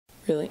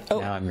Really? Oh,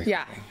 now I'm recording.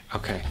 yeah.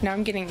 Okay. Now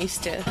I'm getting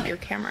used to your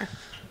camera.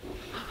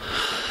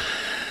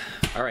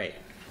 All right.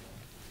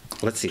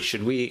 Let's see.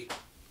 Should we?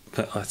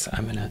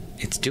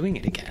 It's doing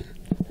it again.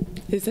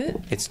 Is it?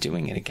 It's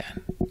doing it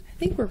again. I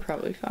think we're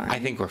probably fine. I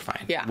think we're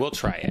fine. Yeah. We'll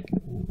try it.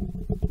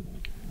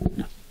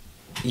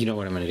 You know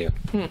what I'm going to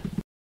do?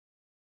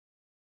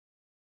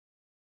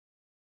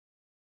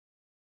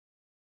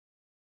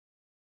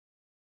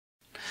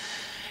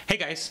 Hey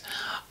guys.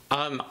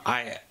 I'm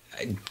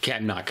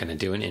not going to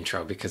do an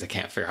intro because I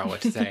can't figure out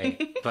what to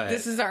say. But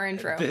This is our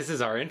intro. This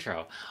is our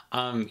intro.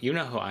 You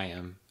know who I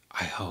am,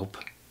 I hope.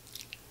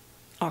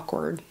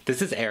 Awkward.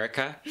 This is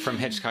Erica from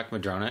Hitchcock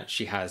Madrona.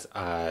 She has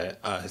a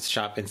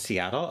shop in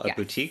Seattle, a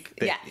boutique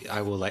that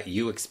I will let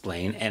you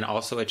explain, and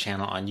also a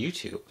channel on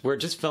YouTube. We're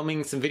just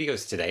filming some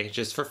videos today,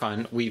 just for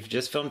fun. We've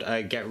just filmed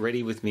a Get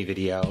Ready With Me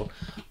video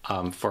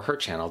for her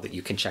channel that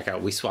you can check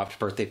out. We swapped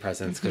birthday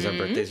presents because our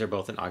birthdays are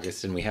both in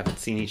August and we haven't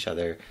seen each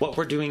other. What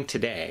we're doing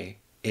today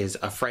is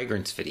a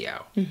fragrance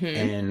video,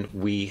 and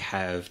we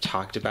have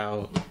talked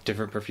about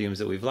different perfumes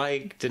that we've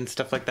liked and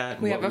stuff like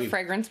that. We have a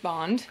fragrance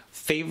bond.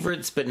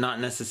 Favorites, but not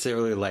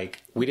necessarily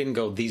like, we didn't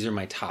go, these are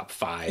my top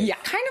 5. Yeah,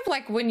 kind of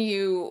like when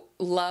you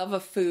love a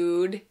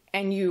food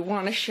and you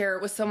want to share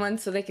it with someone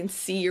so they can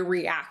see your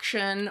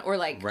reaction, or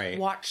like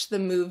watch the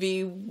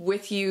movie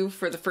with you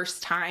for the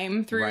first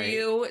time through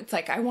you. It's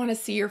like, I want to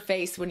see your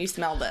face when you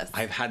smell this.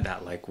 I've had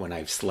that like when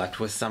I've slept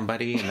with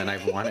somebody and then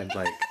I've wanted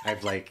like,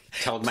 I've like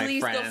told my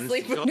friends.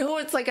 Please go sleep. No,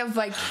 it's like a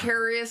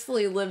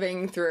vicariously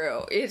living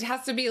through. It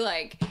has to be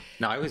like.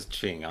 No, I was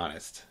being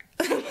honest.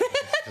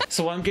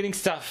 So while I'm getting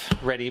stuff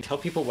ready, tell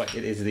people what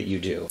it is that you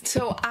do.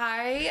 So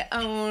I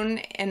own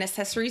an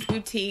accessories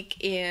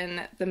boutique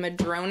in the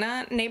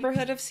Madrona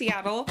neighborhood of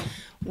Seattle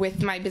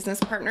with my business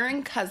partner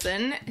and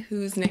cousin,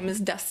 whose name is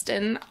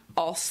Dustin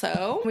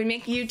also. We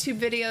make YouTube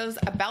videos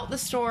about the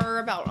store,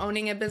 about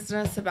owning a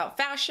business, about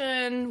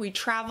fashion. We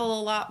travel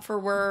a lot for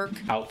work.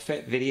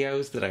 Outfit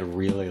videos that I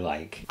really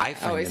like. I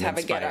find always them have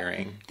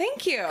inspiring. A get up.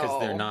 Thank you. Because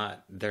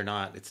they're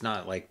not, it's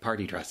not like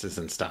party dresses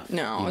and stuff.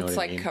 No, you know it's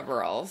like I mean?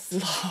 Coveralls.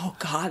 Oh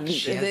God,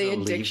 she has the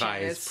a addiction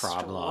Levi's is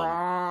problem.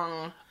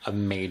 Strong. A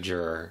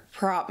major.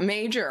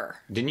 Major.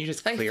 Didn't you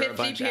just clear a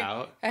bunch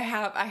out? I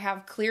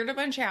have cleared a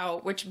bunch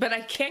out, but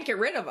I can't get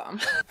rid of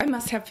them. I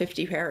must have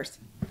 50 pairs.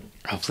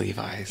 Of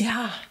Levi's.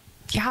 Yeah.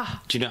 Yeah.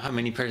 Do you know how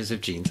many pairs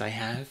of jeans I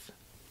have?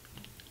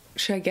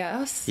 Should I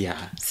guess?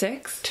 Yeah.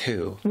 6?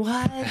 2.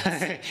 What?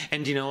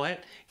 And you know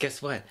what?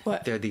 Guess what?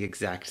 What? They're the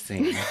exact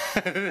same.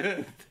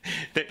 they're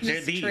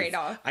these. Trade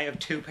off. I have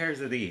 2 pairs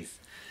of these.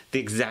 The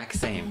exact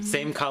same.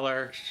 Same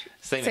color,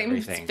 same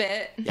everything.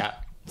 Fit. Yeah.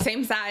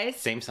 Same size.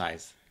 Same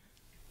size.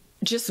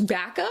 Just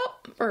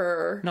backup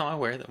or? No, I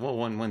wear them. Well,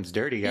 one's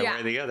dirty. I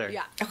wear the other.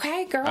 Yeah.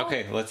 Okay, girl.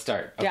 Okay, let's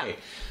start. Okay. Yeah.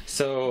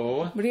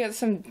 So. What do you have?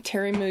 Some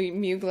Terry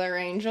Mugler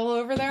Angel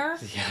over there?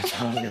 Yeah,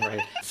 totally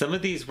right. Some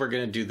of these we're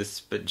gonna do this,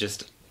 but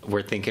just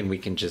we're thinking we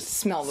can just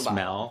smell the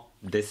bottle.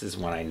 This is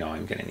one I know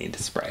I'm gonna need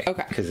to spray.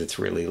 Okay. Because it's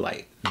really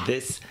light.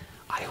 This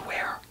I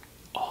wear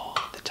all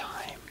the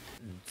time.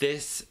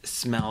 This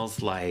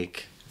smells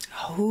like.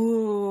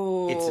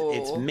 Oh.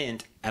 It's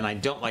mint, and I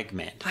don't like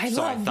mint. I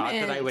thought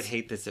mint. that I would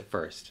hate this at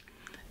first.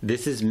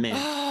 This is mint.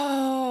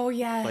 Oh,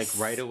 yes. Like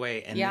right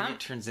away, and then it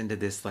turns into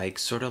this like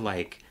sort of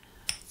like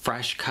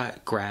fresh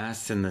cut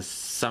grass in the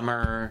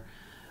summer.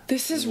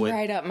 This is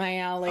right up my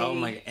alley. Oh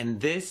my!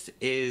 And this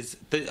is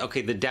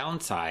the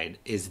downside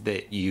is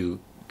that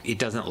it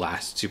doesn't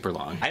last super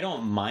long. I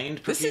don't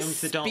mind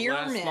perfumes that don't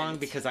last long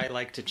because I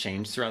like to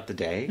change throughout the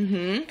day.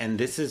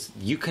 And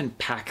you can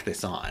pack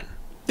this on.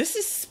 This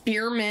is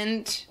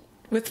spearmint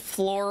with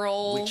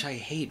floral. Which I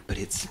hate, but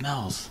it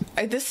smells.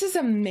 This is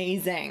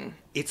amazing.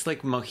 It's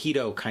like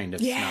mojito kind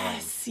of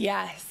smelling.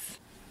 Yes.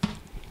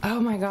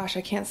 Oh my gosh,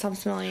 I can't stop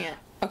smelling it.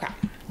 Okay.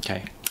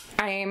 Okay.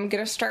 I am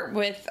going to start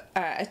with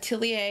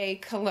Atelier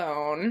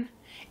Cologne.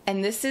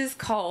 And this is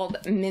called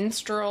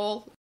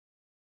Minstrel.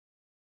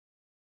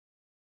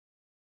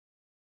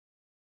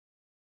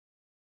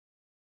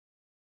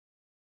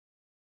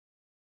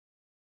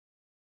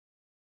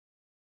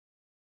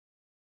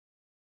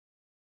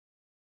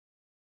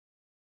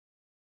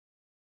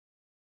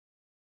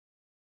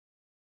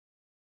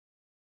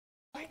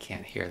 I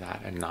can't hear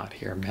that and not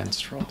hear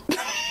menstrual.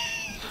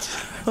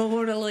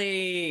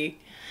 Totally.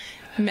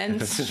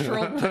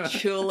 Menstrual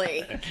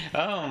patchouli.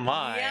 Oh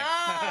my.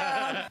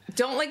 Yeah.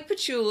 Don't like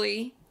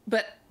patchouli,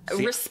 but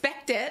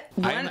respect it.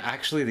 I'm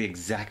actually the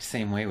exact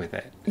same way with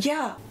it.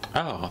 Yeah.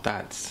 Oh,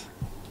 that's...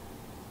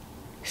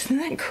 Isn't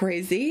that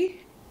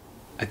crazy?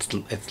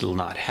 It's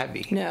not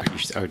heavy. No.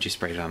 Did you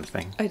spray it on the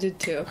thing? I did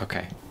too.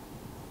 Okay.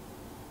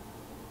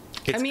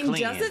 It's clean.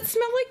 Does it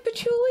smell like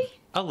patchouli?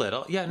 A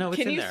little. Yeah, no, it's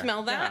in there. Can you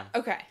smell that? Yeah.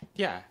 Okay.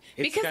 Yeah.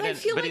 Because I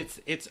feel like...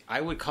 it's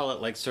I would call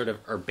it like sort of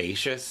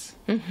herbaceous.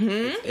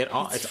 Mm-hmm.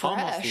 It's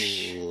almost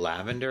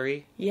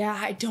lavendery. Yeah,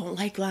 I don't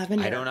like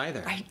lavender. I don't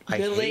either. I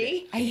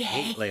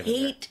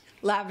hate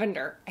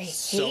lavender. I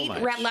hate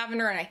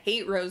lavender and I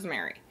hate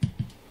rosemary.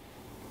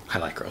 I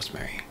like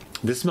rosemary.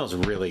 This smells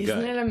really good.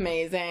 Isn't it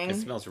amazing? It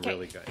smells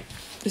really good.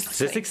 Is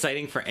this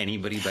exciting for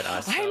anybody but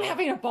us? I'm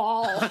having a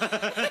ball.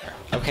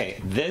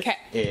 Okay, this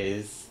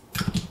is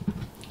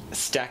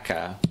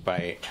Stecca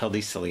by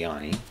Hildy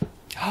Ciliani.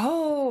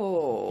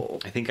 Oh.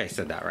 I think I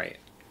said that right.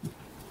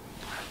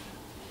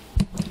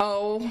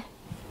 Oh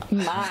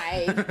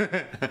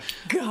my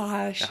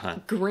gosh.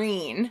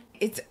 Green.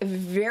 It's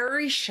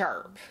very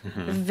sharp,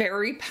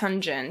 very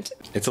pungent.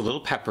 It's a little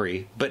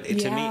peppery, but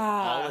to me,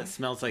 all it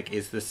smells like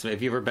is this.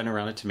 Have you ever been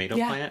around a tomato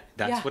plant?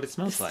 That's what it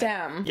smells like.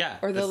 Stem. Yeah.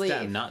 Or the leaf.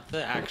 stem, not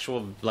the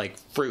actual like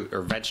fruit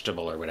or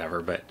vegetable or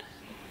whatever, but.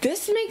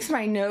 This makes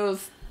my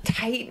nose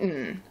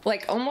tighten,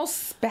 like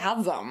almost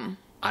spasm.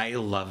 I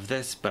love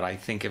this, but I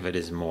think of it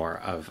as more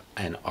of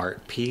an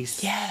art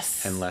piece.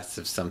 Yes. And less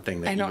of something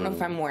that I don't know if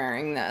I'm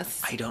wearing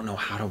this. I don't know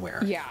how to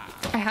wear it. Yeah.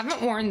 I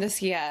haven't worn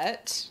this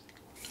yet,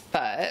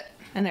 but,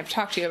 and I've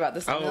talked to you about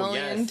this a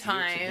million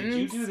times. Did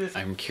you do this?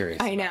 I'm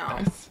curious. I know.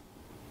 This.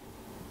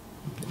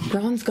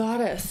 Bronze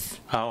Goddess.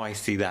 Oh, I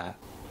see that.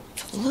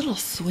 It's a little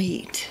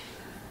sweet.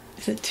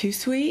 Is it too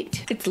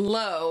sweet? It's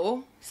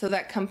low, so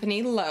that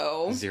company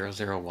low.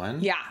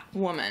 001? Yeah,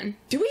 woman.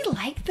 Do we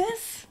like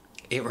this?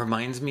 It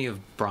reminds me of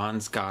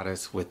Bronze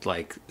Goddess with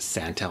like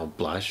Santal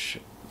Blush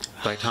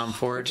by Tom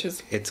Ford.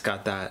 It's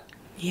got that.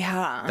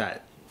 Yeah.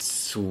 That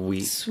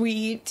sweet.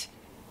 Sweet.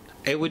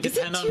 It would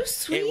depend on. Too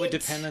sweet? It would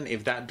depend on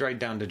if that dried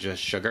down to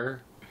just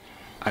sugar.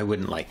 I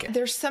wouldn't like it.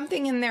 There's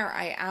something in there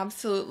I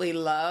absolutely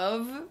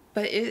love,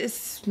 but it is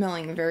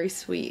smelling very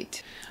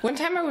sweet. One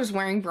time I was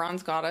wearing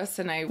Bronze Goddess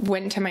and I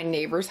went to my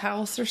neighbor's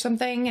house or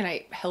something and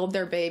I held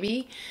their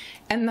baby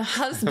and the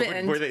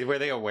husband... were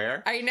they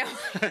aware? I know.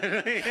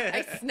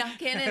 I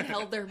snuck in and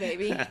held their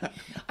baby.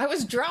 I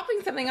was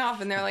dropping something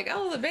off and they're like,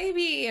 oh, the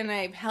baby, and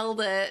I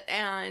held it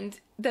and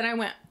then I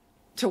went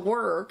to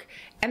work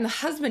and the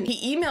husband,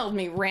 he emailed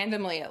me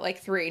randomly at like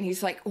 3 and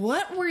he's like,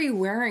 what were you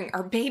wearing?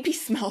 Our baby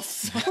smells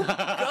so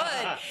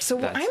good. So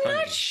I'm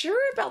not sure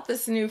about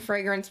this new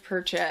fragrance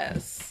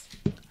purchase.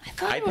 I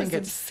thought I was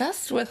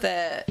obsessed with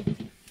it.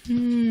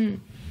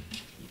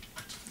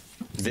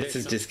 This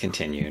is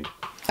discontinued.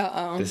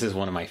 Uh-oh. This is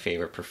one of my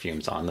favorite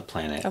perfumes on the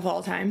planet. Of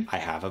all time. I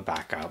have a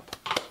backup.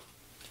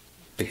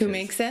 Who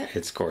makes it?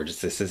 It's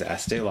gorgeous. This is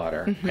Estee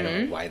Lauder. I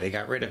don't know why they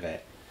got rid of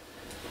it.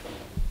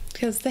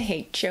 Because they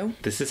hate you.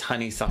 This is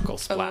Honeysuckle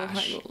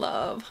Splash. Oh, I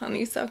love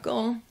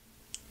honeysuckle.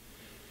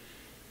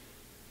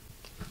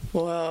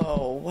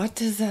 Whoa, what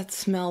does that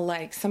smell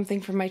like?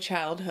 Something from my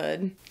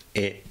childhood.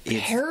 It's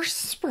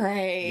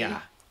hairspray.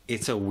 Yeah.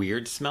 It's a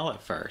weird smell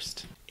at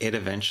first. It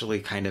eventually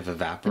kind of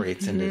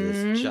evaporates into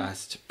this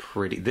just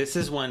pretty. This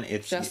is one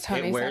it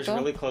wears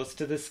really close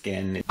to the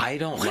skin. I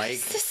don't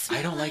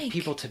like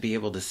people to be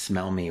able to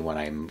smell me when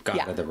I'm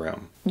out of the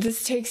room.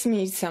 This takes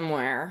me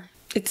somewhere.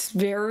 It's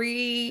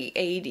very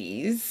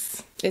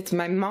 80s. It's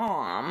my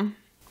mom.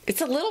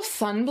 It's a little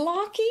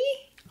sunblocky.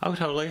 Oh,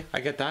 totally. I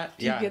get that.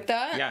 Do you get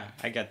that? Yeah,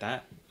 I get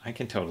that. I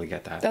can totally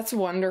get that. That's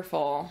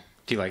wonderful.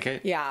 Do you like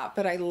it? Yeah,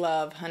 but I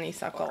love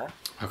honeysuckle.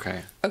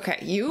 Okay. Okay,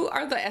 you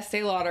are the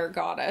Estee Lauder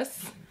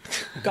goddess.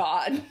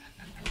 God.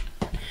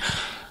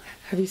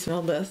 Have you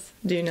smelled this?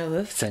 Do you know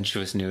this?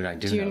 Sensuous Nude, I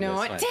do know this. Do you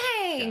know it? One.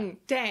 Dang! Yeah.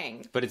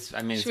 Dang. But it's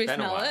been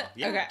a while. It?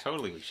 Yeah, okay.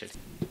 Totally we should.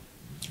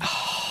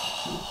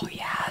 Oh,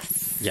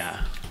 yes.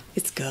 Yeah.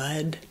 It's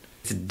good.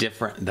 It's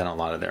different than a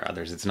lot of their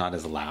others. It's not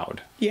as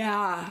loud.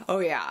 Yeah. Oh,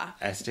 yeah.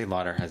 Estee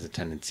Lauder has a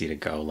tendency to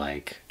go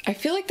like... I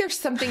feel like there's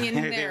something in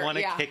there. They want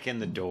to kick in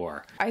the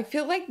door. I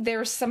feel like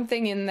there's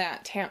something in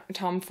that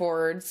Tom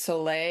Ford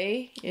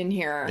Soleil in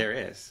here. There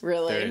is.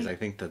 Really? There is. I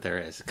think that there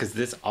is. Because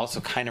this also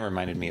kind of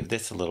reminded me of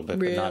this a little bit,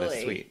 but not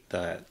as sweet.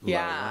 The low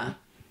one.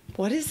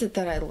 What is it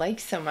that I like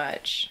so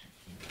much?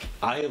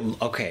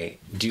 Okay.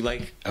 Do you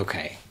like...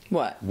 Okay.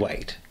 What?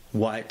 White.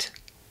 What?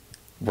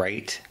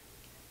 Right?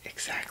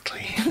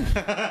 Exactly.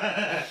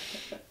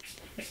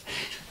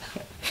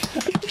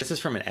 This is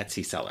from an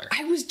Etsy seller.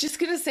 I was just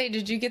going to say,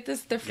 did you get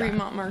this at the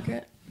Fremont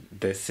Market?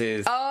 This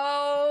is...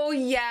 Oh,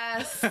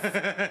 yes.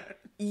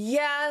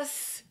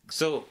 Yes.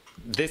 So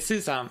this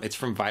is, it's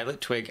from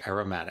Violet Twig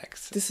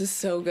Aromatics. This is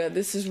so good.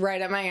 This is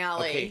right up my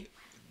alley. Okay.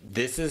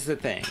 This is the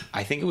thing.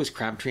 I think it was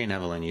Crabtree and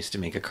Evelyn used to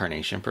make a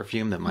carnation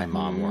perfume that my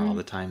mom wore all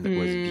the time that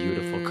was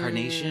beautiful.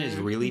 Carnation is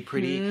really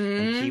pretty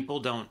and people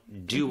don't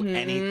do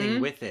anything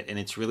with it and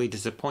it's really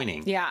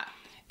disappointing. Yeah.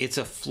 It's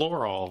a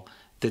floral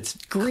that's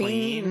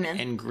clean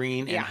and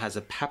green and has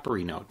a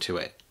peppery note to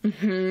it.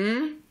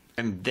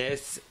 And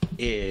this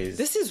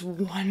is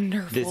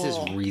wonderful. This is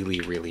really,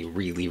 really,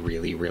 really,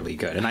 really, really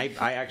good. And I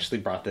actually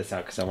brought this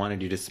out because I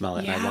wanted you to smell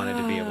it and I wanted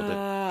to be able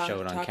to show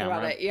it on camera.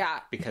 About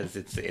it. Because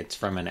it's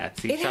from an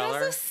Etsy seller.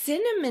 It has a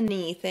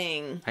cinnamony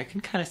thing. I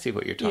can kind of see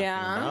what you're talking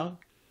about.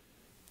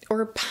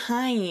 Or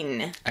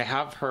pine. I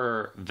have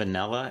her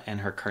vanilla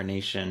and her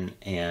carnation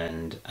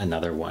and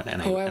another one,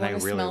 and I really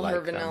smell like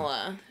her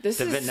vanilla. The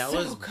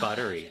vanilla's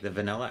buttery. The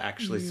vanilla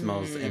actually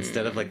smells,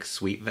 instead of like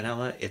sweet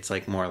vanilla, it's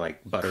like more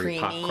like buttery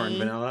popcorn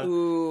vanilla.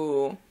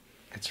 Ooh.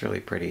 It's really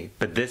pretty.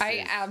 But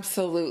I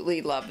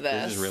absolutely love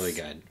this. This is really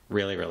good.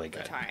 Really, really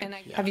good. And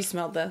have you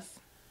smelled this?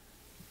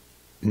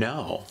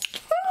 No.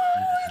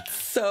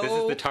 So This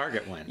is the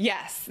Target one.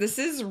 Yes, this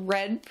is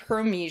red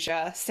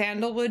Promesia,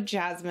 sandalwood,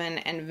 jasmine,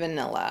 and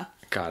vanilla.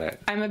 Got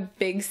it. I'm a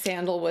big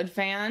sandalwood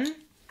fan.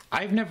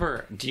 I've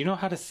never... Do you know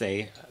how to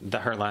say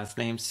her last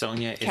name,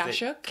 Sonia? Is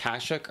Kashuk? it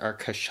Kashuk or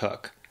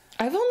Kashuk?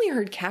 I've only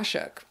heard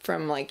Kashuk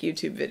from like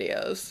YouTube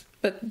videos,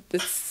 but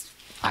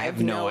I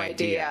have no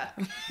idea.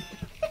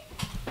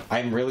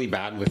 I'm really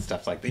bad with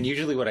stuff like that. And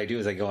usually what I do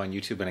is I go on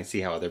YouTube and I see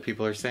how other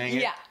people are saying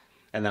it. Yeah.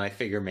 And then I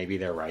figure maybe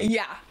they're right.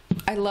 Yeah.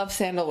 I love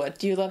sandalwood.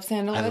 Do you love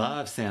sandalwood? I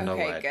love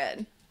sandalwood. Okay,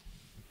 good.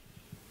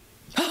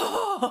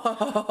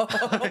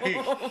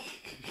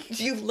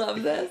 Do you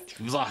love this?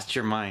 You've lost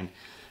your mind.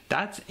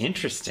 That's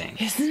interesting.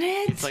 Isn't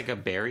it? It's like a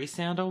berry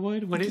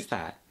sandalwood? What is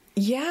that?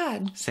 Yeah.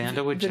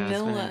 Sandalwood,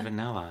 jasmine, and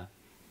vanilla.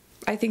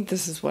 I think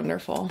this is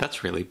wonderful.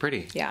 That's really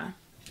pretty. Yeah.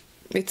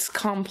 It's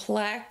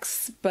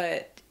complex,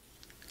 but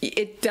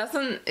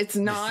it's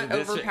not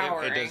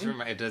overpowering.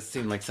 It does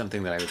seem like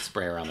something that I would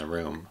spray around the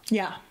room.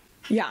 Yeah.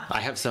 Yeah. I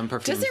have some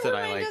perfumes Does it that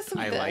remind us of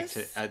I like to.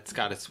 this? It's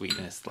got a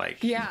sweetness,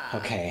 like. Yeah.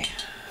 Okay.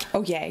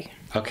 Oh, yay.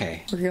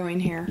 Okay. We're going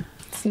here.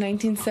 It's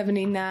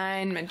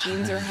 1979. My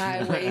jeans are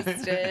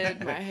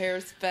high-waisted. My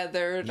hair's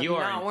feathered. I'm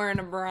not wearing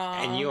a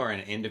bra. And you are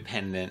an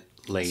independent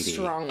lady.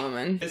 Strong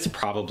woman. This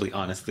probably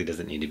honestly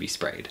doesn't need to be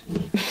sprayed.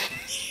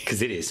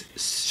 Because it is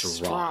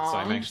strong. So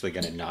I'm actually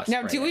going to not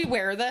spray Now, do we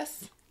wear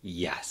this?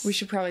 Yes. We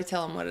should probably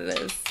tell them what it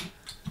is.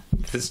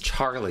 This is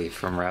Charlie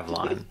from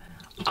Revlon.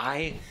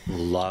 I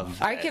love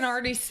this. I can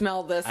already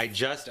smell this. I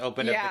just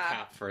opened up the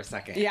cap for a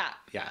second. Yeah.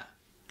 Yeah.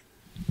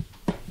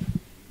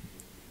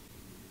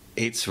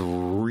 It's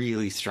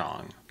really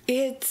strong.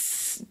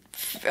 It's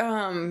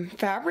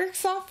fabric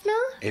softener.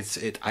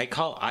 I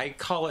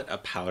call it a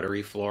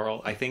powdery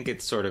floral. I think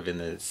it's sort of in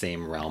the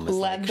same realm as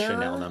like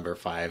Chanel No.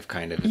 5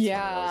 kind of. It's one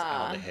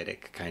of those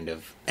aldehydic kind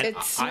of. And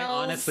I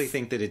honestly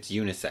think that it's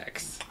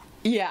unisex.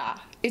 Yeah.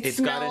 It's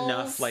got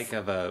enough like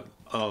of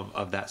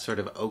that sort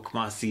of oak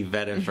mossy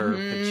vetiver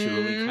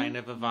patchouli kind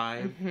of a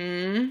vibe.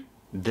 Mm-hmm.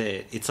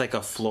 That it's like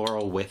a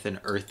floral with an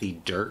earthy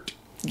dirt.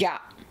 Yeah.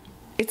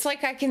 It's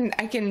like I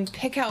can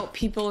pick out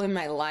people in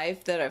my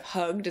life that I've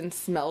hugged and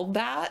smelled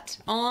that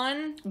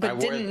on, but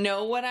didn't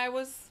know what I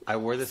was I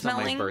wore this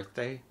smelling. on my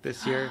birthday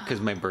this year because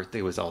my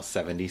birthday was all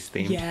 70s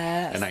themed.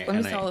 Yes. Let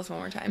me smell this one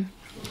more time.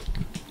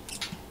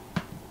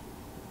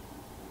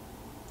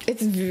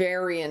 It's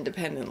very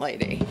independent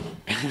lady.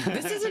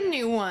 This is a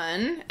new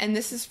one, and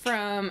this is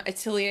from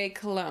Atelier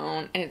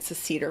Cologne, and it's a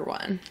cedar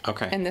one.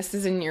 Okay. And this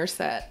is in your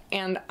set.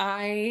 And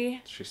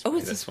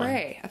it's a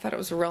spray. I thought it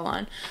was a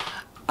roll-on.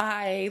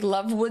 I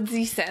love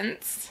woodsy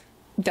scents.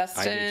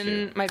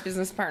 Dustin, my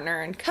business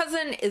partner and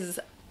cousin, is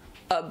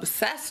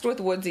obsessed with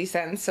woodsy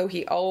scents, so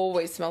he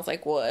always smells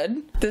like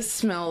wood. This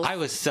smells... I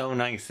was so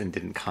nice and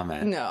didn't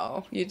comment.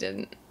 No, you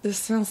didn't. This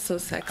smells so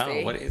sexy.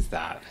 Oh, what is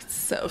that? It's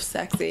so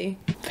sexy.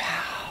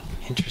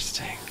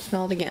 Interesting.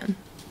 Smell it again.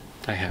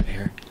 I have it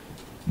here.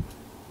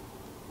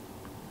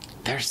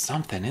 There's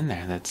something in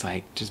there that's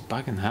like just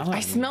bugging the hell out of me.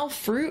 I smell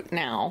fruit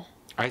now.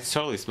 I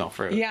totally smell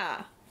fruit.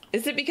 Yeah.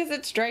 Is it because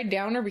it's dried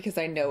down or because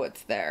I know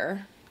it's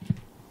there?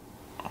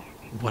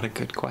 What a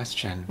good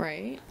question.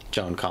 Right?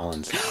 Joan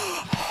Collins.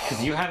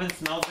 Because you haven't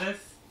smelled this?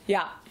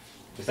 Yeah.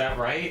 Is that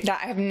right? I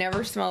have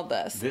never smelled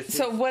this.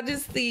 What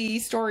is the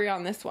story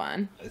on this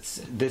one?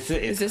 Is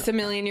this a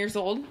million years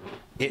old?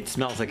 It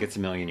smells like it's a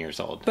million years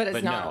old. But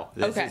it's not.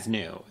 No, this is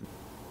new.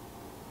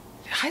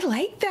 I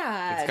like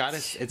that.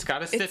 It's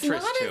got a citrus to it. It's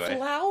not as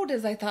loud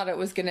as I thought it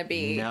was going to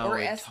be. No, or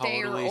it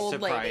totally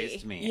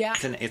surprised me. Yeah.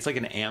 It's like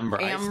an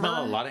amber. I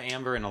smell a lot of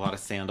amber and a lot of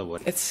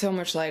sandalwood. It's so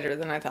much lighter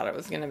than I thought it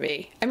was going to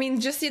be. I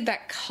mean, just see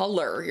that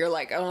color. You're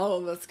like,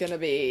 oh, that's going to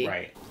be...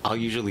 Right. I'll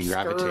usually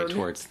gravitate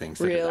towards things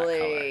that are that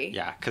color.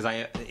 Yeah,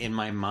 because in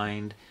my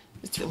mind...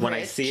 When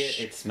I see it,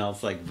 it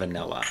smells like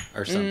vanilla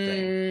or something.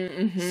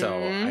 Mm-hmm. So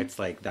it's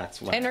like that's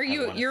what. And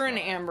you're an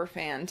amber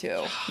fan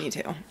too? Me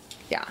too.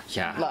 Yeah.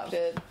 Yeah. Loved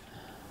it.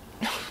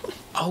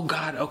 Oh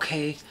God.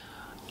 Okay.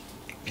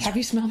 Have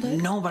you smelled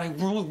it? No, but I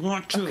really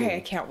want to. Okay,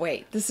 I can't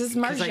wait. This is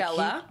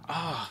Margiela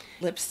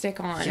lipstick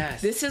on.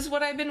 Yes. This is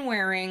what I've been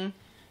wearing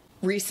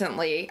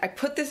recently. I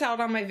put this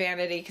out on my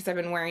vanity because I've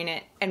been wearing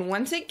it, and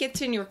once it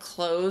gets in your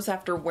clothes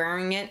after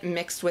wearing it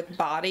mixed with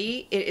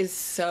body, it is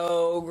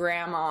so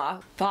grandma.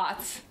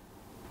 Thoughts?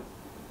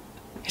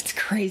 It's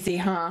crazy,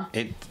 huh?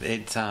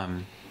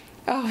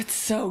 Oh, it's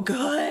so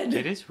good.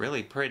 It is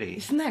really pretty.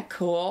 Isn't that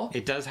cool?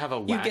 It does have a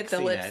waxiness. You get the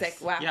lipstick.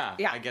 Yeah,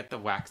 I get the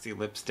waxy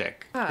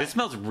lipstick. It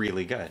smells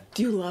really good.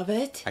 Do you love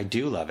it? I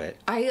do love it.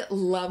 I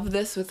love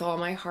this with all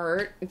my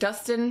heart.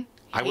 Dustin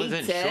I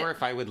wasn't sure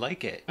if I would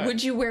like it.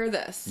 Would you wear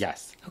this?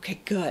 Yes.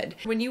 Okay, good.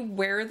 When you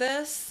wear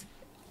this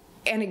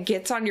and it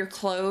gets on your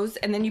clothes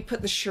and then you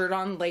put the shirt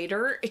on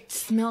later, it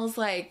smells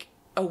like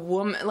a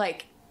woman,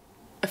 like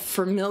a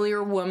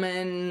familiar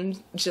woman,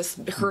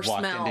 just her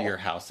smell. Walked into your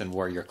house and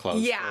wore your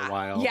clothes for a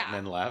while and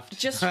then left.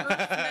 Just her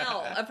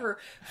smell of her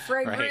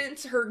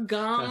fragrance, her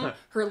gum,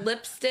 her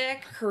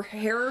lipstick, her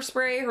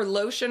hairspray, her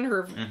lotion,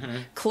 her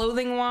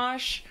clothing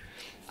wash.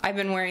 I've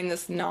been wearing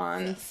this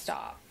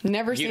non-stop.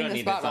 Never seen this bottle.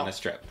 You don't need this on a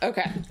strip.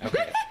 Okay.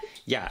 Okay.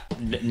 Yeah.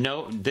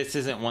 No, this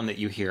isn't one that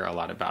you hear a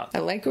lot about. I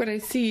like what I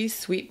see.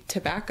 Sweet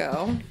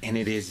tobacco. And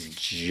it is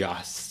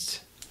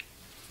just...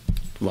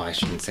 Well, I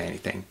shouldn't say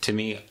anything. To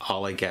me,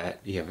 all I get...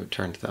 You have it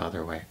turned the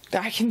other way.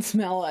 I can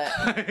smell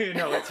it.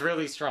 No, it's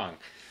really strong.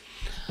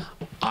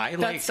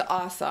 That's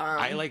awesome.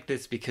 I like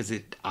this because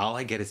all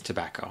I get is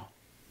tobacco.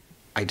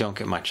 I don't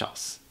get much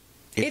else.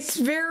 It's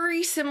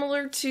very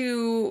similar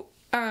to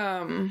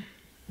a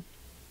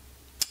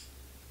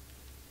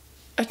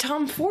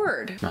Tom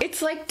Ford. No.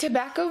 It's like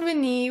tobacco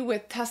vanille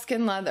with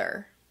Tuscan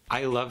leather.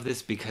 I love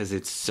this because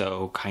it's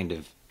so kind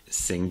of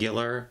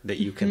singular that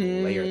you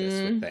can layer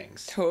this with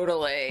things.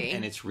 Totally.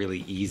 And it's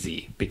really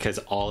easy because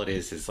all it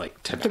is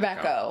like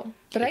tobacco.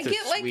 But It's do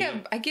I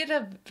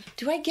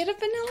get a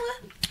vanilla?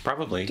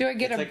 Probably. Do I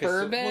get a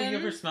bourbon? Well, you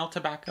ever smell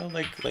tobacco?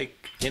 Like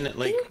in it,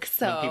 like think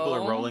so. when people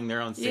are rolling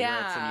their own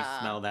cigarettes and you Yeah.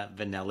 smell that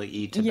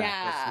vanilla-y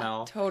tobacco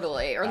smell?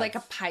 Totally. Or like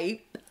a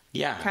pipe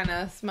kind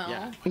of smell.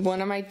 Yeah.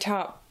 One of my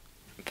top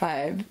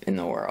 5 in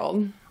the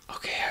world.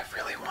 Okay, I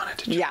really wanted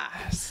to try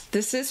this.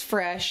 This is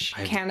fresh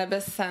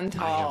cannabis I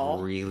santal.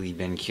 have really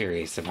been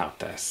curious about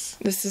this.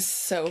 This is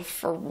so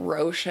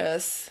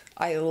ferocious.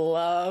 I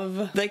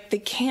love like the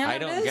cannabis. I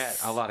don't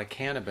get a lot of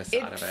cannabis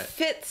out of it. It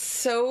fits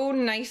so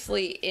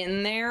nicely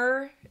in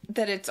there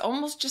that it's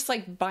almost just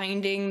like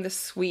binding the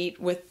sweet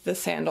with the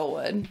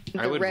sandalwood.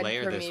 I The would red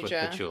layer this with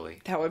Parmigiana.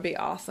 patchouli. That would be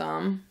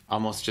awesome.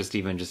 Almost just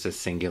a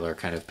singular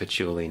kind of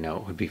patchouli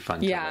note would be fun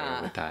to layer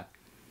with that.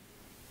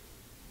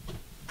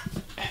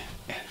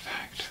 In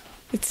fact,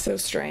 It's so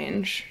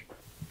strange.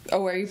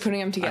 Oh, are you putting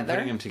them together? I'm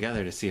putting them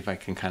together to see if I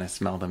can kind of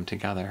smell them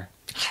together.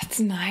 That's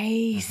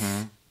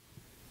nice.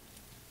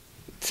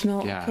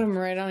 Put them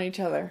right on each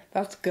other.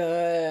 That's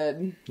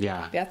good.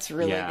 Yeah. That's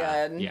really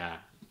good. Yeah.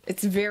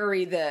 It's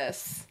very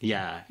this.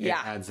 Yeah. It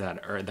Yeah. adds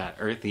that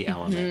earthy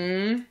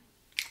element.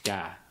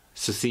 Yeah.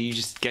 So see, you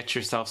just get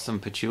yourself some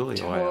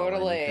patchouli oil and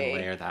you can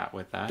layer that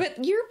with that.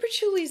 But your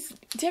patchouli's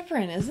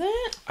different, isn't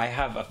it? I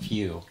have a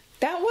few.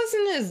 That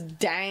wasn't as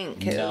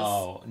dank as...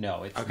 No,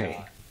 it's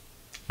not.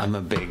 I'm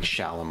a big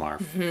Shalimar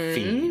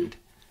fiend.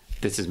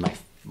 This is my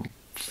favorite.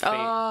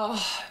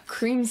 Oh,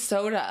 cream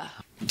soda.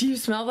 Do you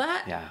smell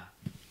that? Yeah.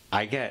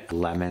 I get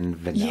lemon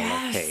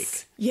vanilla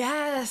cake.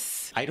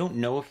 Yes. I don't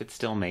know if it's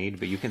still made,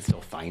 but you can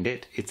still find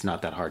it. It's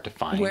not that hard to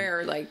find.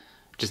 Where, like...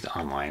 Just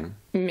online.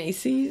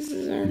 Macy's?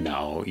 Or...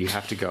 No, you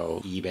have to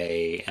go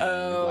eBay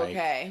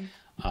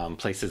and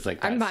places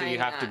like that. So you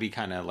have to be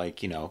kind of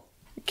like,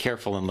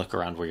 careful and look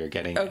around where you're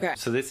getting it.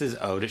 So this is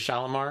Eau de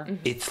Shalimar.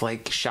 It's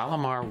like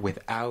Shalimar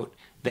without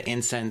the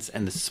incense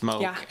and the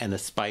smoke and the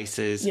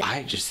spices.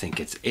 I just think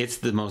it's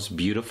the most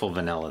beautiful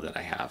vanilla that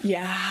I have.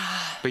 Yeah.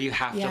 But you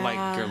have to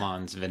like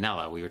Guerlain's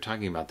vanilla. We were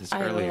talking about this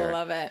earlier. I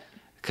love it.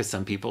 Because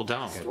some people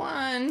don't.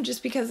 One,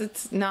 just because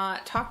it's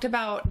not talked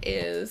about,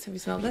 is... Have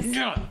you smelled this?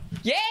 Yeah.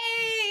 Yay!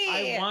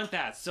 I want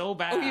that so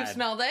bad. Oh, you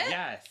smelled it?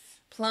 Yes.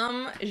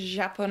 Plum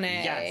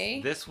Japonais.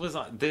 Yes. This was...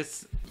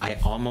 I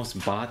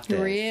almost bought this.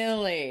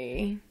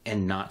 Really?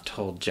 And not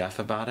told Jeff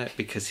about it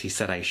because he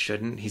said I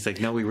shouldn't. He's like,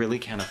 no, we really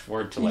can't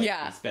afford to be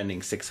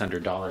spending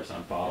 $600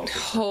 on bottles.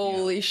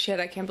 Holy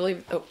shit, I can't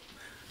believe... Oh,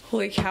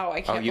 holy cow,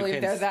 I can't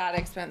believe they're that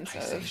expensive.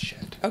 I say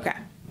shit. Okay.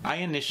 I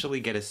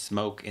initially get a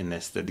smoke in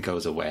this that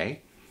goes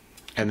away.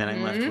 And then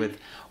I'm left with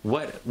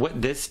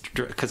what this,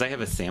 because I have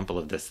a sample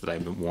of this that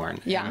I've worn.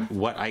 Yeah. And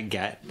what I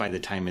get by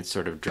the time it's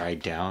sort of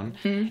dried down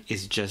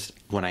is just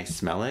when I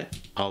smell it,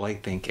 all I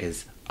think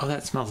is, oh,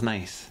 that smells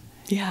nice.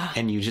 Yeah.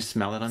 And you just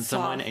smell it on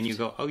someone and you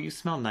go, oh, you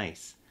smell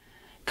nice.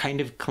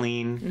 Kind of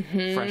clean,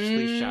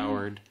 freshly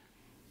showered,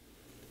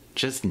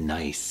 just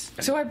nice.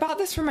 So I bought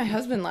this for my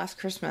husband last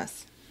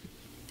Christmas.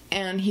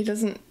 And he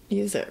doesn't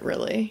use it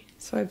really.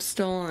 So I've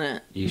stolen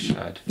it. You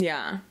should.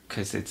 Yeah.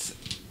 Because it's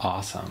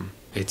awesome.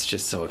 It's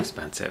just so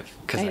expensive.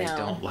 Because I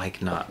don't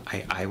like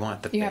I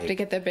want the big. You have to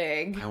get the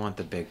big. I want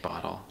the big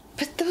bottle.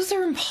 But those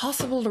are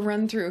impossible to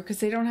run through because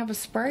they don't have a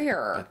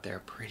sprayer. But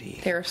they're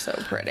pretty. They're so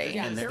pretty.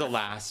 And they're the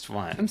last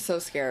one. I'm so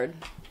scared.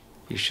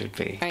 You should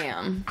be. I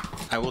am.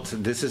 I will.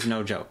 This is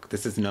no joke.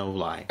 This is no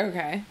lie.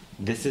 Okay.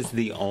 This is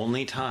the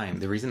only time.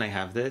 The reason I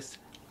have this,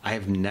 I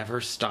have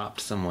never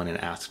stopped someone and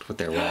asked what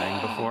they're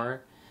wearing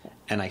before.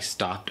 And I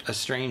stopped a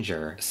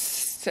stranger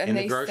in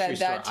the grocery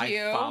store.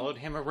 I followed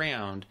him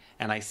around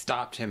and I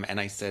stopped him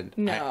and I said,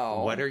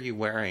 "No, what are you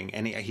wearing?"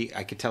 And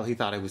I could tell he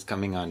thought I was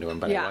coming on to him,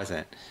 but I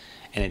wasn't.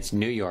 And it's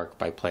New York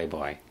by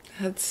Playboy.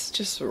 That's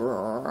just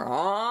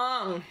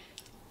wrong.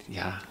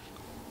 Yeah.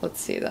 Let's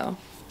see though.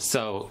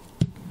 So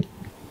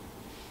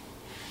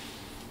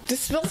this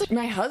smells like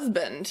my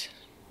husband.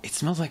 It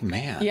smells like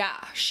man. Yeah,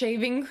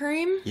 shaving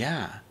cream.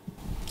 Yeah.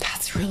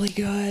 That's really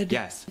good.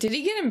 Yes. Did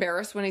he get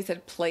embarrassed when he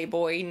said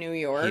Playboy New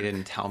York? He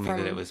didn't tell me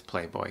that it was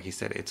Playboy. He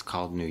said it's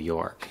called New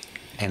York,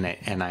 and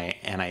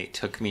I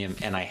took me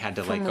and I had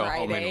to like go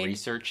home and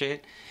research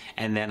it,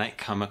 and then I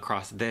come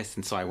across this,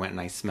 and so I went and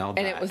I smelled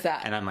and that, it was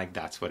that, and I'm like,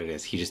 that's what it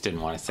is. He just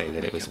didn't want to say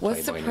that it was Playboy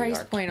What's the New price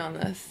York. point on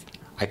this?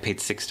 I paid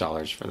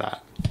 $6 for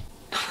that.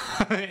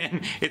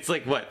 And it's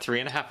like, what,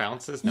 3.5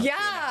 ounces? No,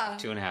 Yeah.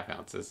 2.5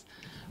 ounces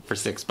for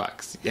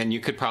 $6. And you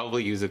could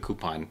probably use a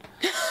coupon.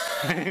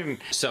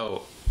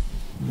 So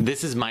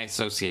this is my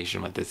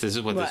association with this. This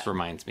is what this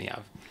reminds me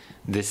of.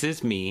 This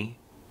is me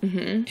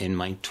in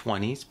my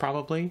 20s,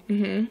 probably.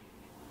 Mm-hmm.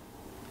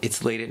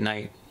 It's late at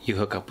night. You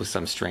hook up with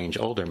some strange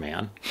older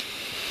man.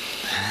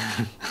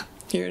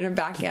 You're in a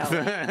back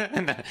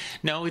alley.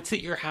 No, it's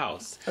at your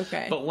house.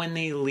 Okay. But when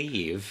they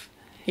leave,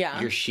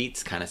 your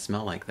sheets kind of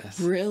smell like this.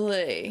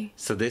 Really?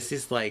 So this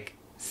is like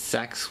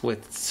sex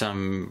with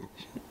some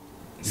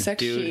Sex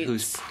dude sheets.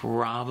 who's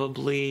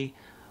probably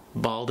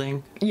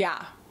balding.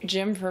 Yeah.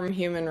 Jim from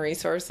Human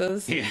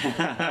Resources.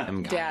 Yeah.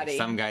 Daddy.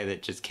 Some guy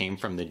that just came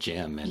from the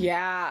gym. And...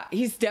 Yeah.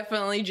 He's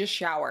definitely just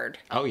showered.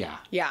 Oh, yeah.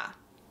 Yeah.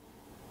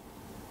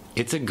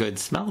 It's a good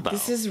smell, though.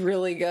 This is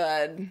really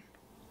good.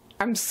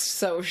 I'm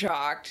so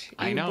shocked.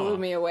 I know. You blew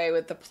me away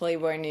with the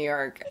Playboy New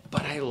York.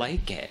 But I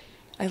like it.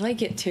 I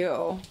like it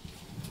too.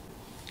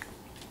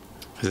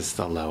 Is this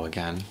the low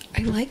again?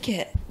 I like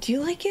it. Do you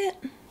like it?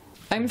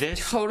 I'm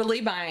This-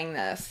 totally buying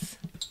this.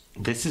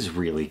 This is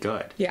really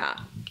good. Yeah.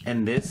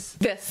 And this?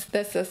 This.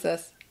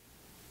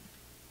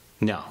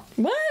 No.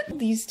 What?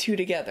 These two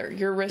together.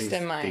 Your wrist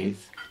and mine.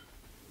 These.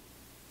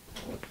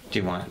 Do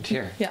you want it?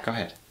 Here. Yeah. Go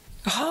ahead.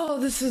 Oh,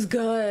 this is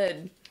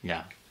good.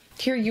 Yeah.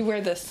 Here, you wear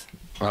this.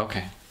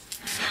 Okay.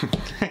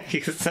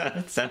 You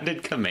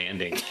sounded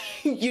commanding.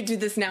 You do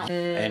this now.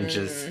 And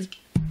just...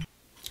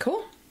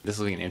 Cool. This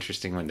will be an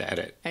interesting one to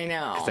edit. I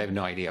know. Because I have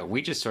no idea.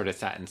 We just sort of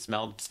sat and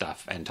smelled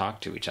stuff and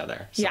talked to each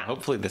other. So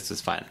hopefully this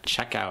was fun.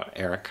 Check out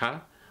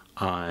Erica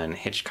on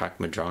Hitchcock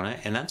Madrona.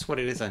 And that's what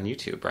it is on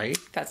YouTube, right?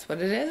 That's what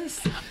it is.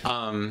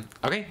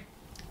 Okay.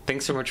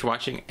 Thanks so much for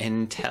watching.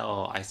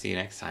 Until I see you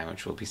next time,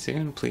 which will be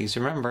soon. Please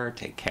remember,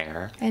 take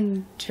care.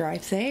 And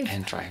drive safe.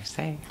 And drive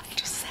safe. I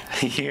just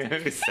said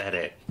it. You said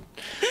it.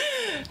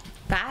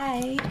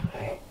 Bye.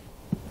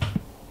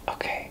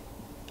 Okay.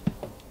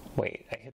 Wait.